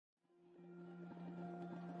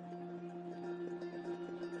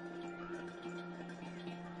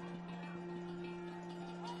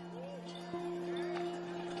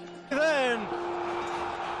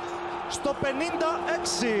Στο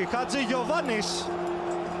 56, Chatzigiovanis.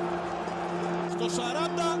 Στο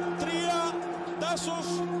 43, Tasos,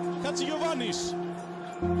 Chatzigiovanis.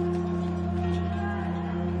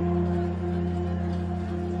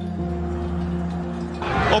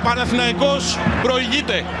 Ο Παναθηναϊκός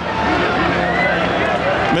προηγείται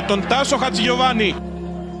με τον Τάσο Chatzigiovanis.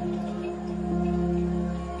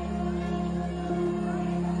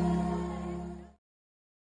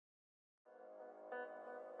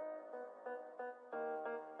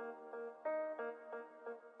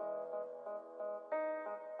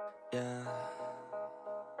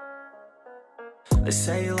 They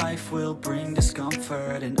say life will bring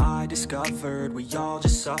discomfort, and I discovered we all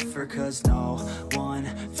just suffer, 'cause no one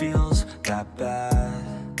feels that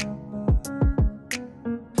bad.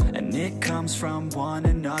 And it comes from one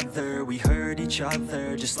another, we hurt each other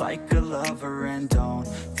just like a lover, and don't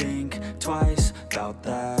think twice about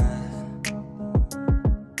that.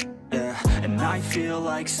 Yeah, and I feel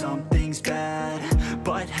like something's bad,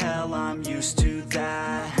 but hell, I'm used to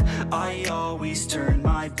that. I always turn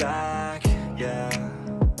my back. Yeah.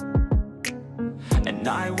 And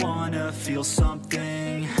I wanna feel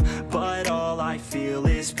something, but all I feel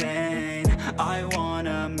is pain. I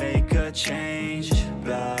wanna make a change,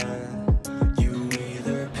 but you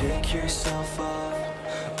either pick yourself up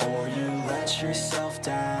or you let yourself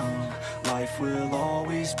down. Life will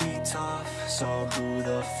always be tough, so who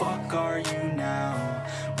the fuck are you now?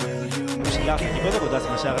 Will you make it?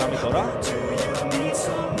 Do you need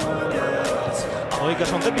someone else? Ο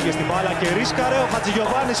Ίκασον δεν πήγε στην μπάλα και ρίσκαρε. Ο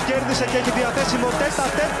Chatzigiovanis κέρδισε και έχει διαθέσιμο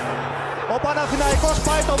τέτα-τέτ. Ο Παναθηναϊκός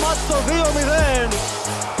πάει το μάτς στο 2-0.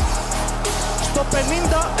 Στο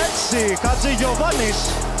 56, Chatzigiovanis.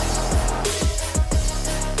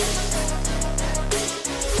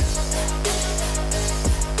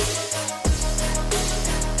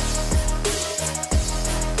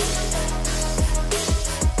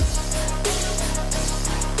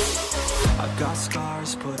 Got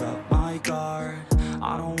scars, put up my guard.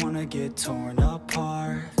 I don't wanna get torn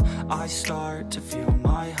apart. I start to feel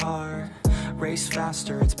my heart race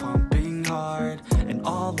faster, it's pumping hard. And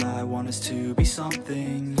all I want is to be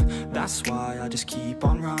something. That's why I just keep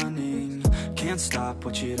on running. Can't stop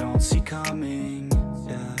what you don't see coming.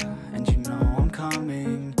 Yeah, and you know I'm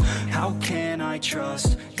coming. How can I trust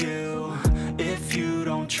you if you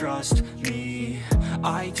don't trust me?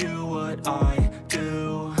 I do what I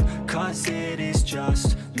do, 'cause it is just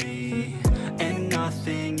me, and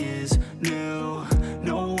nothing is new.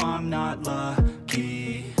 No, I'm not lucky.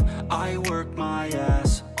 I work my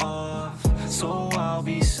ass off, so I'll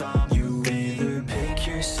be some. You either pick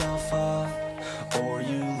yourself up or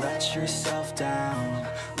you let yourself down.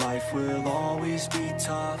 Life will always be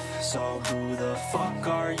tough, so who the fuck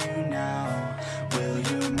are you now? Will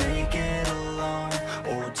you